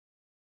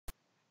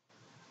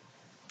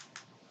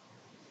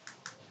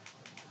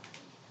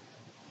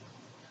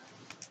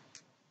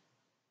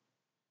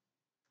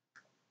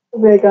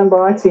Big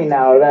unboxing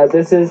now.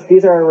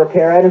 These are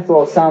repair items.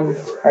 Well, some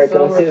are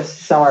Joseph's,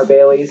 some are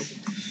Bailey's.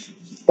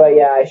 But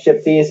yeah, I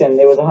shipped these, and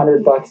it was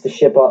 $100 to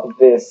ship up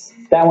this.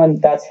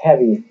 That's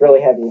heavy,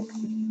 really heavy.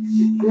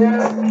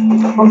 Yeah,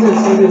 I'm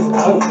gonna send this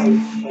out.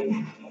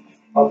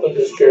 I'll put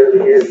this chair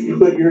over here. You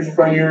put yours in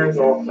front of yours,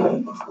 or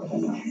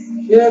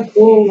yeah,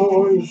 cool. No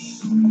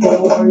worries.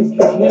 No worries.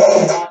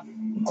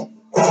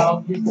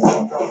 I'm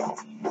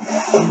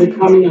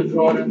becoming a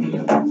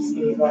Jordan.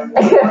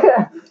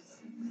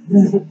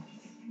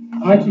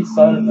 I'm actually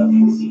excited about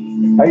this.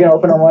 Are you gonna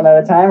open them one at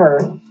a time,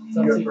 or?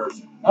 Your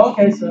first.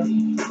 Okay, sir.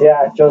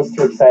 Yeah, Joe's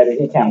too excited.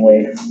 He can't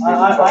wait.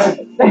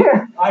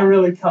 I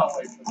really can't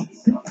wait for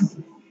this stuff.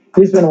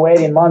 He's been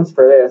waiting months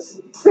for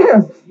this.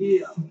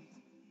 Yeah.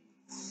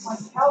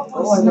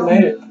 Oh, I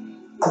made it.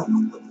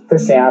 For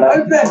Santa.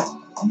 I bet.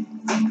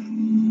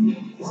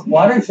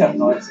 Water chip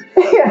noise.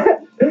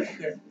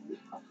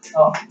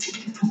 Oh.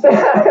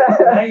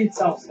 Now you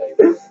tell safe.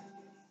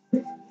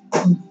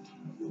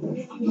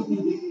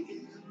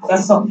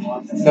 That's something.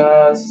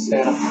 No, that's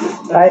Santa.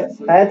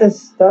 I had to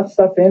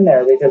stuff in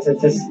there because it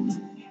just.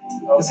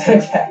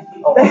 Okay.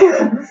 Oh.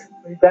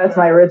 That's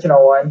my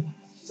original one.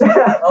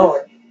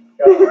 Oh.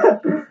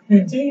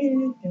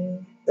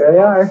 There they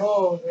are.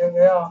 Oh, there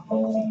they are.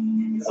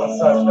 These are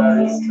such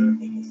batteries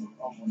too.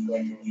 Oh my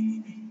god.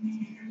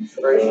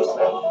 Gracious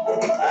man.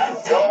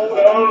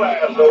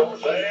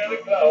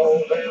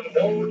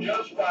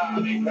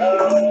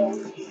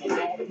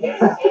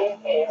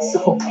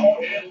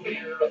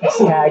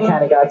 Yeah, I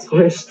kind of got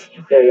squished.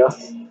 There you go.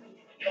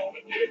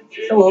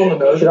 Hello,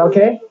 Manoj. Is it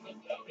okay?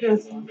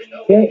 Yes.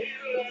 Okay.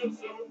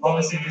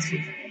 Honestly, this is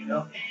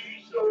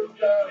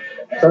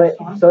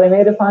So they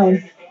made it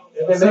fine.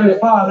 They made it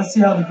fine. Let's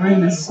see how the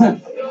green is.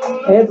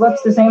 It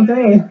looks the same to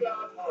me.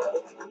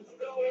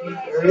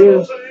 There he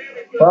is.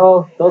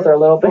 Well, those are a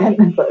little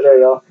bent, but there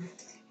you go.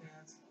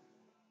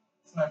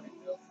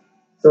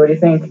 So what do you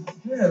think?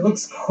 Yeah, it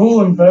looks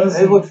cool in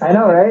person. I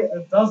know, right?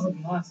 It does look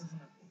nice, doesn't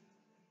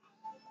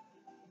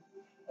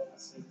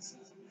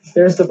it?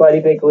 There's the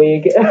Buddy Big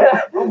League.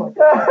 Oh my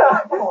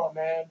god. Come on,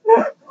 man.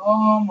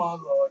 Oh my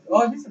lord.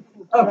 Oh, these are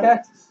cool. Oh,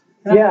 cactus.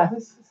 Yeah.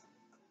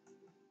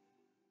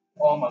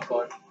 Oh my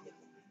god.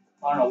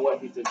 I don't know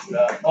what he did to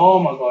that. Oh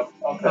my god.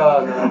 Okay.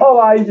 No. Oh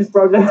wow, you just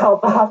broke the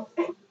health off.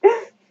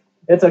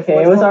 It's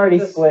okay, it was already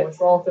split. What's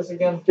wrong with this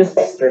again? Just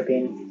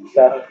stripping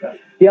stuff. Okay.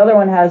 The other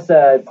one has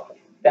a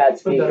bad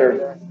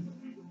speaker.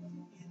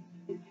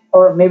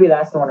 Or maybe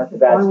that's the one with the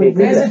bad speaker.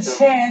 There's a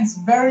chance,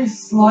 very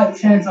slight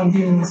chance I'm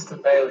giving this to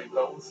Bailey,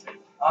 but we'll see.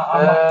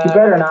 You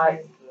better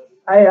not.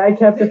 I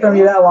kept it from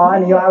you that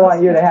long, and I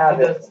want you to have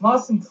it. It's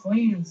nice and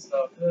clean and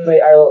stuff.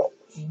 Wait, oh,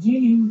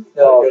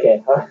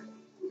 okay.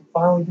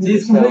 Finally,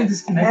 it's completely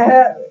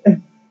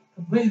disconnected.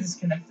 Completely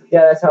disconnected.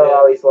 Yeah, that's how it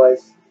always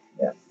was.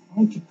 Yeah.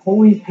 Why don't you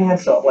pull your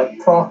pants up, like,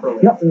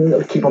 properly? No,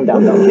 keep them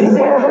down.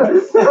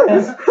 I'm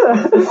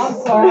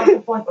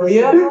sorry. Oh,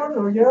 yeah?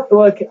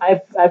 Look,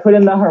 I put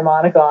in the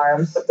harmonic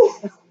arms.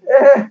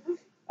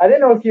 I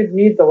didn't know if you'd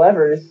need the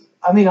levers.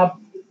 I mean,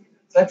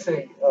 it's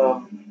actually,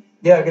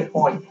 yeah, good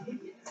point.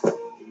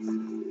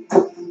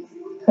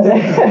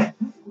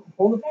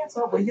 Pull the pants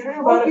up. What are you gonna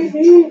do about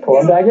it? Pull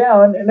them back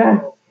down.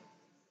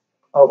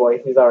 Oh boy,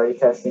 he's already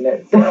testing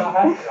it. I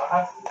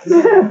have to.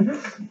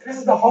 This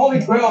is the holy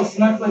grail of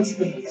Netflix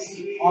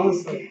business,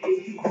 honestly.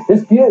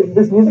 This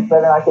music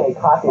better not get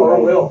copyrighted. Oh,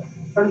 it will.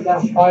 Turn it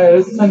down. Oh, yeah,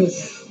 let's turn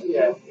this.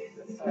 Yeah.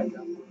 Turn it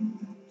down.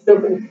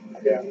 Stupid.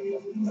 Yeah.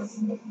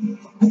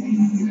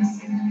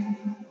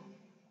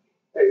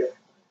 There you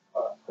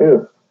go.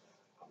 Ooh.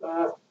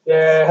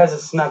 Yeah, it has a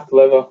snapped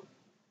lever.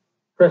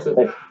 Press it.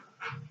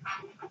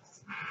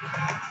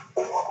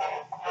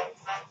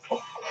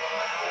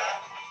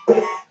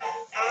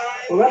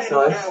 Well, that's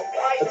nice.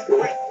 That's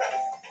good.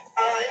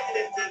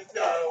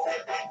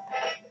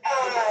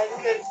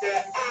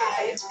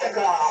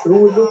 It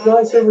would look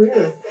nice over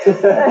here.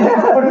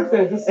 Put it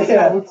there. This is what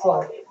it looks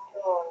like.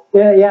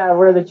 Yeah,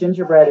 where the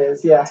gingerbread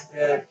is. Yeah.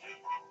 Yeah.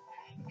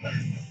 I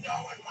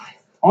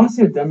want to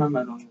see a demo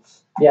mode on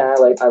this. Yeah,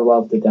 I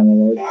love the demo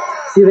mode.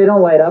 See, they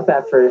don't light up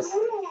at first.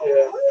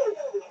 Yeah.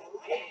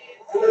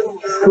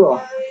 It's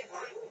cool.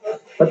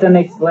 But then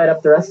they light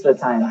up the rest of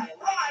the time.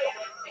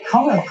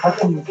 How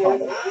come you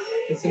find it?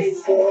 Okay,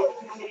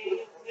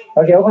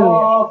 open the...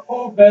 Oh,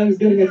 poor Ben's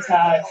getting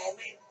attacked.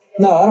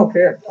 No, I don't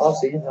care. I'll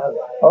see you.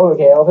 Oh,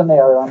 okay, open the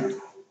other one.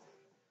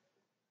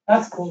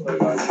 That's cool, though,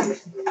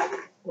 guys.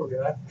 Poor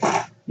guy.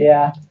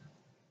 Yeah.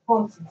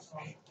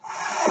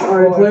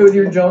 Alright, play with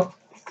your junk.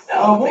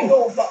 Oh, we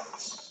go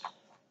box.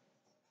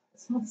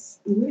 It's not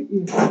split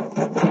you.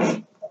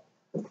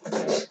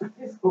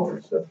 It's cool.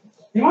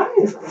 You might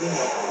need to clean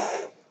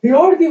it. He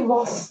already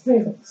lost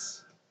things.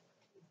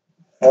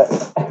 He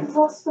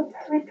lost the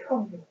berry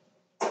cover.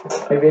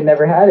 Maybe it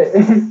never had it.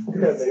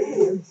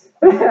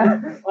 I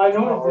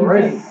know it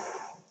already.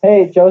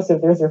 Hey,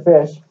 Joseph, there's your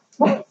fish.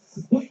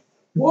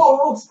 Whoa,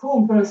 it looks cool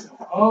in person.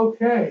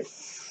 Okay.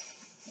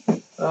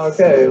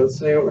 Okay, let's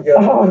see what we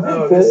got.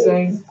 Oh, this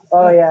thing.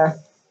 Oh, yeah.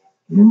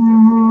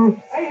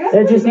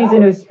 It just needs a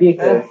new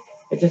speaker.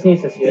 It just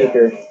needs a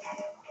speaker.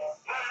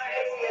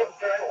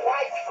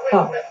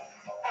 Huh.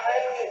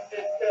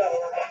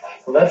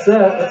 Well, that's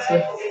that.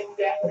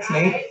 That's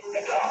neat.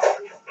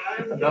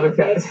 Another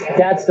cat.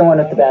 That's the one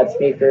with the bad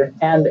speaker,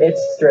 and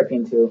it's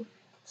stripping too,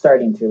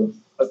 starting to.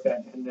 Okay,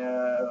 and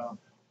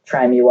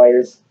Try me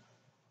wires.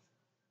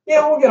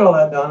 yeah, we'll get all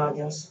that done, I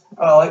guess.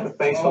 Oh, I like the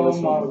face on this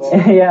one.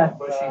 Yeah,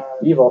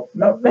 evil.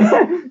 No.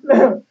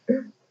 No.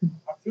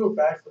 I feel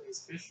bad for these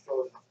fish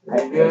stores.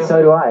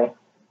 So do I.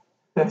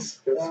 Yes.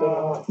 That's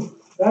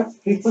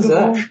What's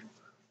that?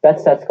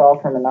 That's that skull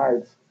from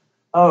Menards.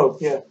 Oh,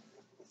 yeah.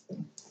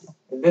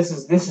 And this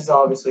is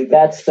obviously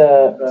That's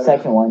the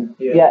second one.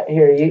 Yeah.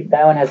 Here,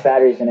 that one has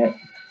batteries in it.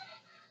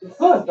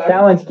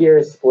 That one's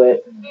gears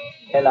split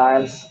in the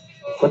arms.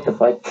 What the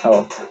fuck?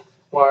 Oh.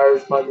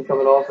 wires might be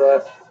coming off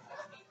that.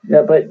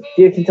 Yeah, but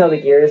you can tell the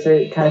gears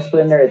are kind of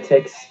split in there. It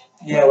ticks.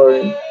 Yeah.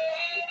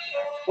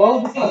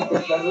 Well, it's not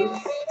good, better.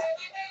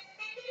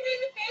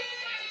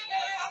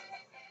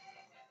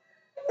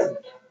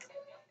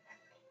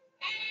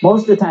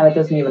 Most of the time, it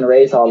doesn't even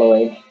raise all the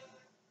way.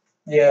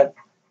 Yeah.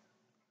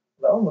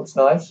 That one looks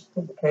nice.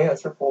 The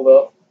pants are pulled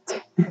up.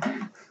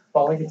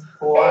 Finally gets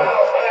pulled out.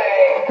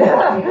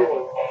 That's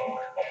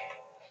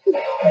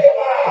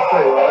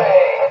pretty right.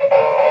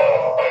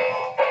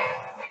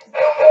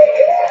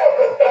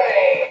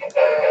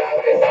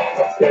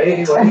 Okay,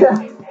 anyway.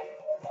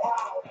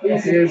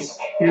 Here's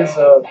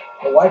the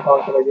white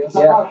market, I guess.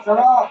 Yeah. Shut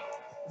up!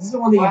 This is the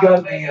one that you got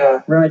at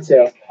the Ruined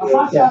sale.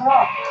 Shut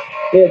up!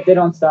 They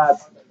don't stop.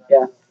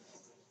 Yeah.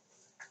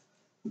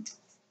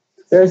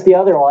 There's the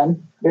other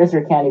one. There's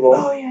your candy bowl.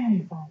 Oh yeah.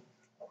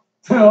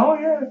 Oh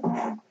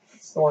yeah.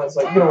 It's the one that's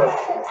like, you know what?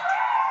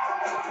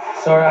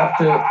 Sorry, I have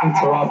to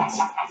interrupt.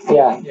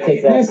 Yeah,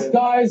 take that. This,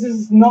 guys,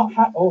 is not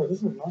oh, this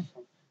is a nice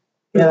one.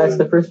 Yeah, that's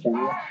the first gen.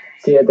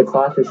 See, the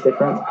cloth is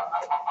different.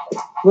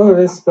 Look at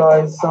this,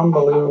 guys. It's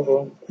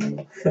unbelievable.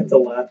 The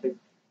laughing.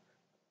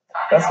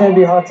 That's going to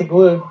be hard to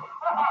glue.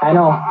 I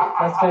know.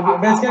 But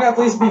it's going to at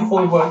least be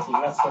fully working,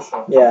 that's for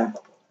sure. Yeah.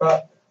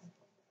 But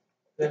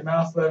the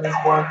mouse lever is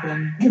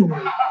working.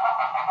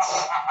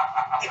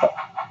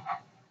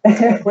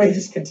 Wade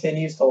just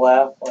continues to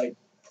laugh. Like,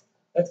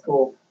 that's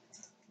cool.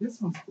 This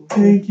one's cool.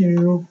 Thank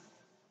you.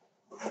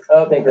 Big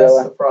That's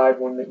gorilla. the fried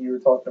one that you were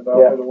talking about.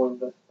 Yeah. Or the one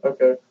that,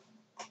 okay.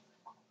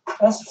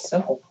 That's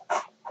simple.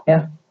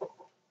 Yeah.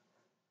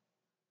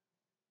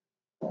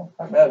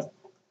 Not bad.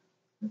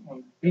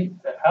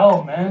 Beat the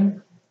hell,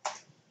 man.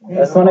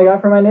 That's one I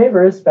got from my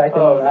neighbors back in,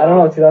 I don't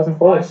know,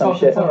 2004 or some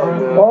shit.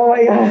 Oh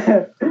my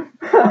god.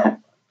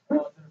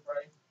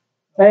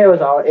 Hey, it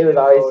was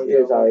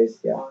always,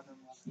 yeah.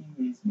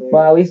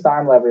 Well, at least the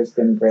arm levers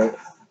didn't break.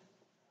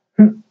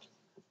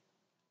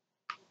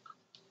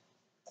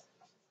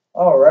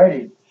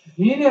 Alrighty.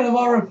 You need a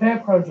lot of repair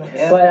projects.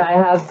 Yeah. But I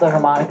have the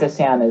harmonica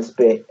Santa's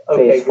base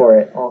Okay, for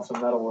it. Awesome,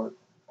 that'll work.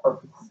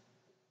 Perfect.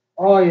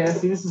 Oh, yeah,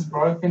 see, this is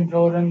broken,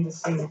 Jordan.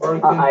 This is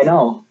broken. I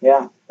know,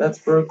 yeah. That's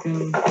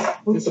broken.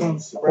 This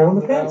one's Pulling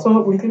the pants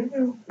up, what are you gonna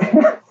do?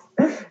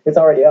 It's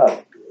already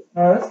up.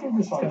 No, let's see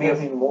this one. Could be up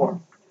even more.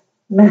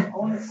 I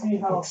want to see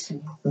how.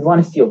 We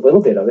want to see a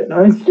little bit of it. No,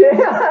 I'm just kidding.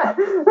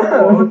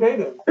 Oh, okay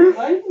then.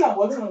 I think that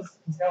one can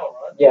tell,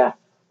 right? Yeah.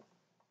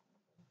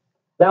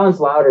 That one's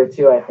louder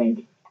too, I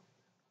think.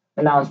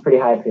 And that one's pretty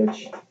high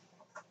pitch.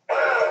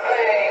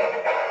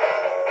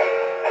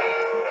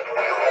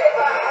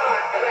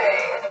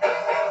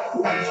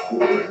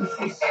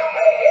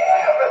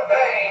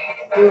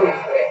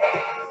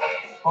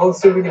 Oh,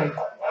 let's see if we can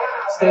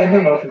stand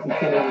him up if you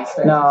can't even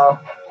stand. No,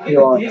 you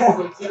won't.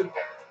 Yeah,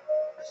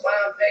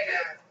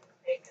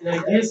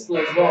 this as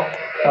well.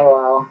 Oh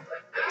wow.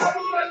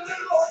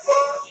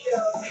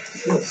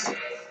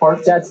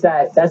 Parts. That's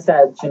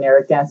that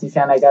generic dancing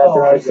Santa I got at the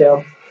road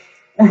sale.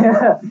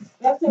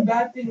 That's the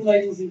bad thing,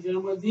 ladies and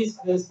gentlemen. This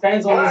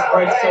pants on this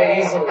break so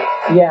easily.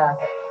 Yeah.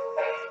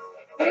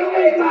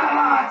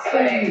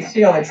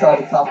 See how they tried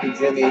to copy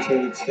Gemmy to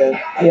an extent.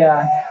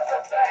 Yeah.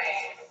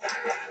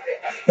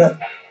 There's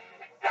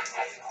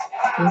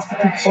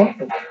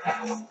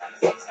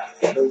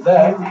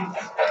that.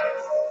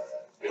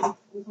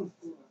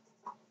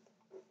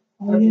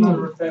 That's not a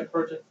repair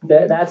project.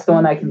 That's the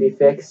one that can be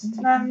fixed.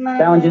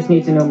 That one just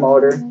needs a new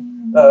motor.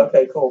 Oh,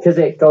 okay, cool. Because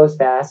it goes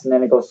fast and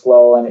then it goes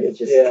slow and it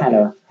just kind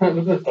of...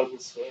 Look at the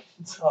switch.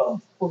 Oh,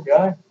 poor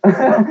guy.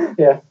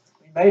 Yeah.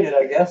 We made it,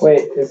 I guess.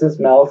 Wait, is this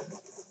melt?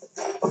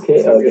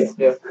 Okay, okay.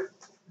 Yeah.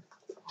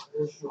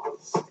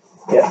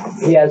 Yeah,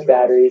 he has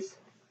batteries.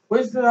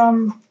 Where's the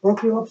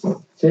Rocky Lobster?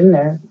 It's in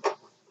there.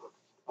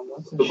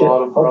 To the Shit,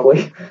 bottom,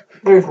 probably. hopefully.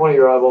 There's one of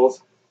your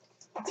eyeballs.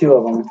 Two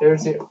of them.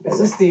 There's the. Is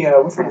this the?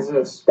 Which one is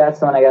this? That's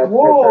the one I got.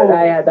 Whoa.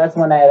 That's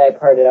one I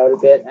parted out a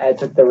bit. I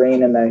took the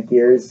ring and the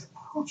gears.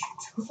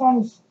 This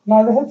one's.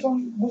 No, the head's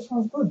on. This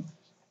one's good.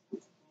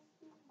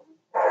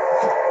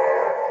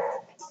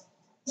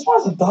 This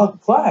one's a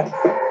dark black.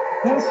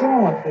 Never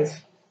seen one like this.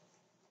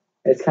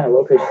 It's kind of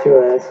low pitch too.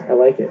 I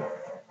like it.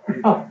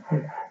 Oh.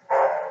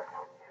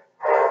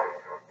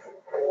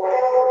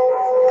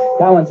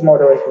 That one's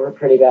motor was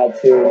pretty bad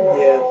too.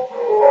 Yeah.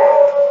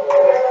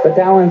 But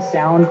that one's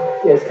sound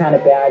is kind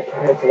of bad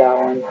compared to that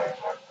one.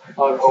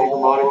 Obviously,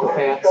 harmonica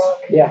pants.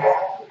 Yeah,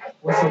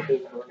 Whistle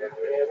did work.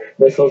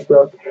 whistles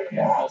broke.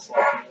 Yeah, that's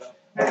like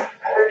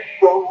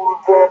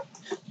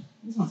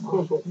this one's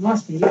cool.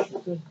 Nice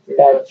condition too.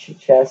 That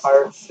chest.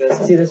 Pirate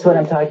chest. See, this is what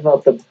I'm talking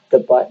about. The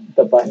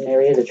button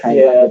area, the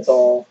triangle. Yeah, it's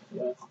all.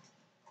 Yeah.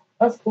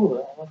 That's cool.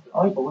 Though.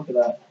 I like the look of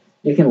that.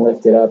 You can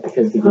lift it up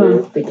because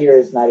the gear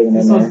is not even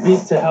This in one's there.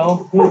 beat to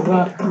hell. Look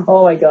at that.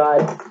 Oh my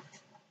god.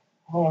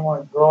 Oh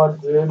my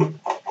god, dude.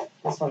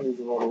 This one needs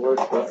a lot of work,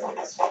 but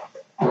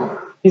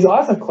his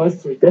eyes are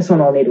close to each other. This one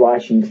will need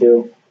washing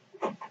too.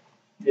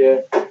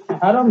 Yeah.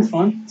 Adam's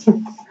fun.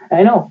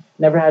 I know.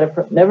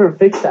 Never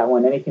fixed that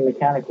one. Anything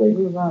mechanically.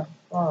 Look at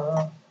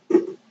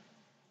that.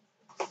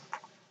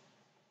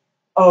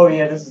 Oh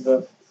yeah, this is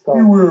the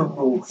beware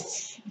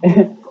ghosts.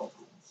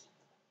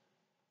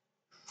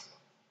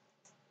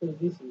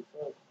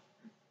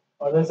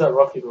 Oh, there's that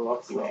Rocky the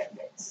Rocky.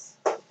 Let's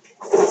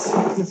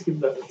give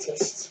that a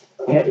test.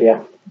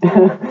 Yeah.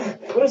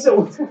 What is it?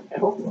 What the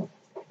hell?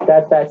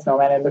 That's that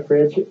snowman in the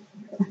fridge.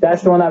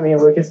 That's the one that me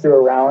and Lucas threw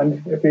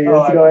around a few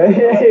years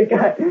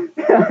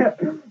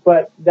ago.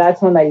 But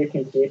that's one that you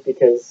can keep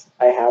because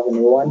I have a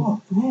new one.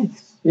 Oh,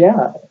 thanks.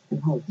 Yeah.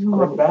 You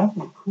were back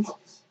on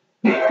Christmas.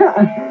 I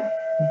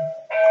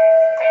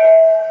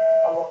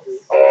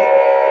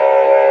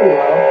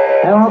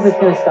don't know if it's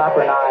gonna stop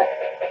or not.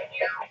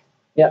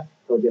 Yep,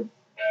 told you.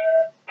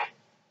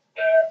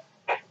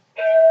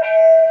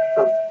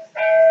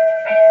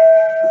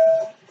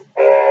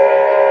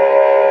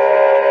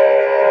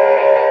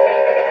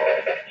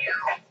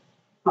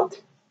 I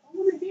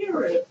want to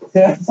hear it.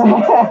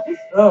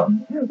 Oh,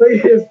 look at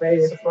his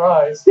face.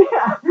 Surprise.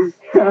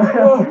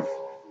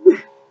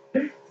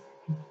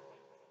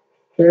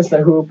 There's the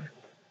hoop.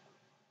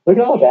 Look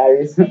at all the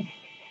batteries.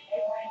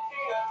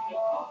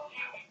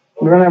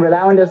 Remember,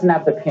 that one doesn't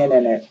have the pin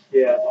in it.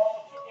 Yeah.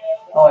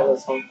 I like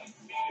this one.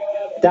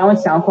 That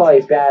one's sound quality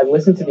is bad.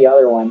 Listen to the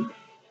other one.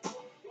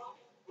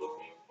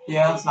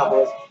 Yeah, that's not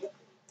bad.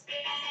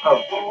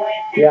 Oh.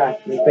 Yeah,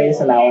 there's bass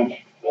in that one.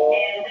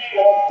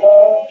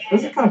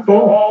 This is kind of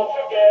cool.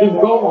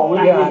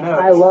 Yeah,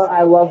 I know.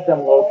 I love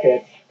them low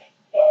pitch.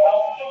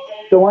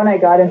 The one I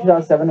got in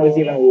 2007 was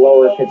even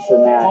lower pitch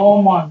than that.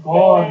 Oh my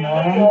god,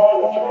 man.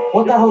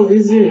 What the hell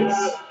is this?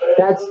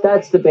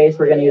 That's the bass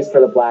we're gonna use for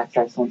the black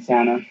saxophone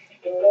Santa.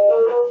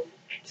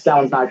 That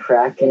one's not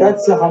cracked.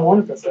 That's a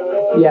harmonica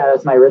sound. Yeah,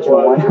 that's my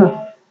original one.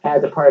 I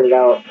had to part it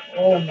out.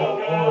 Oh my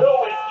god.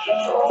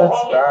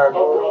 That's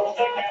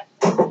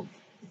bad.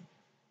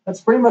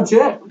 That's pretty much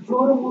it.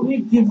 What will we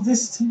give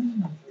this to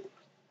me?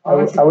 I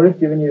would have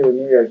given you the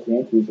New York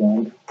Yankees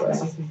one. But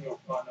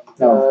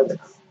no,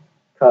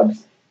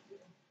 Cubs.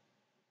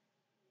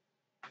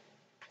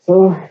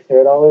 So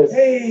there it all is.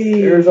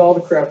 Hey, there's all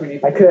the crap we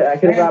need. I could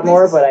have got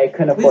more, but I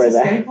couldn't afford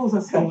that. Staples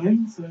are still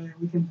in, so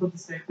we can put the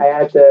staples.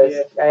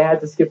 I had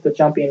to skip the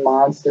jumping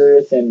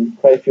monsters and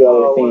quite a few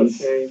other things.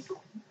 What a shame.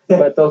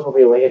 But those will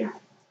be later.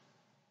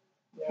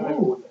 Yeah,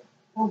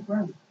 oh,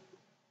 friend.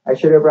 I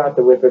should have brought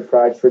the Whippet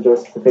frogs for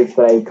Joseph to fix,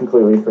 but I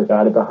completely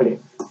forgot about it.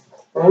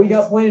 Well, we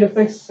got plenty to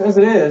fix as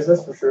it is,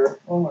 that's for sure.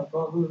 Oh my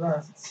god, look at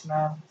that. It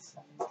snaps.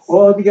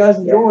 Well, I hope you guys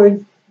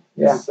enjoyed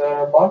this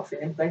boxing,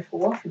 and thanks for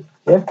watching.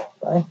 Yeah,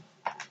 bye.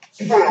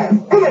 Come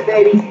on,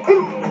 baby.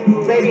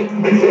 Baby.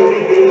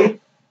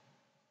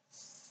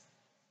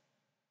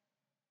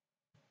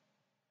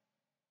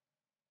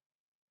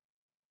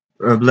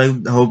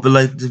 Hope you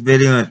liked this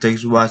video and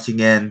thanks for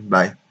watching and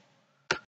bye.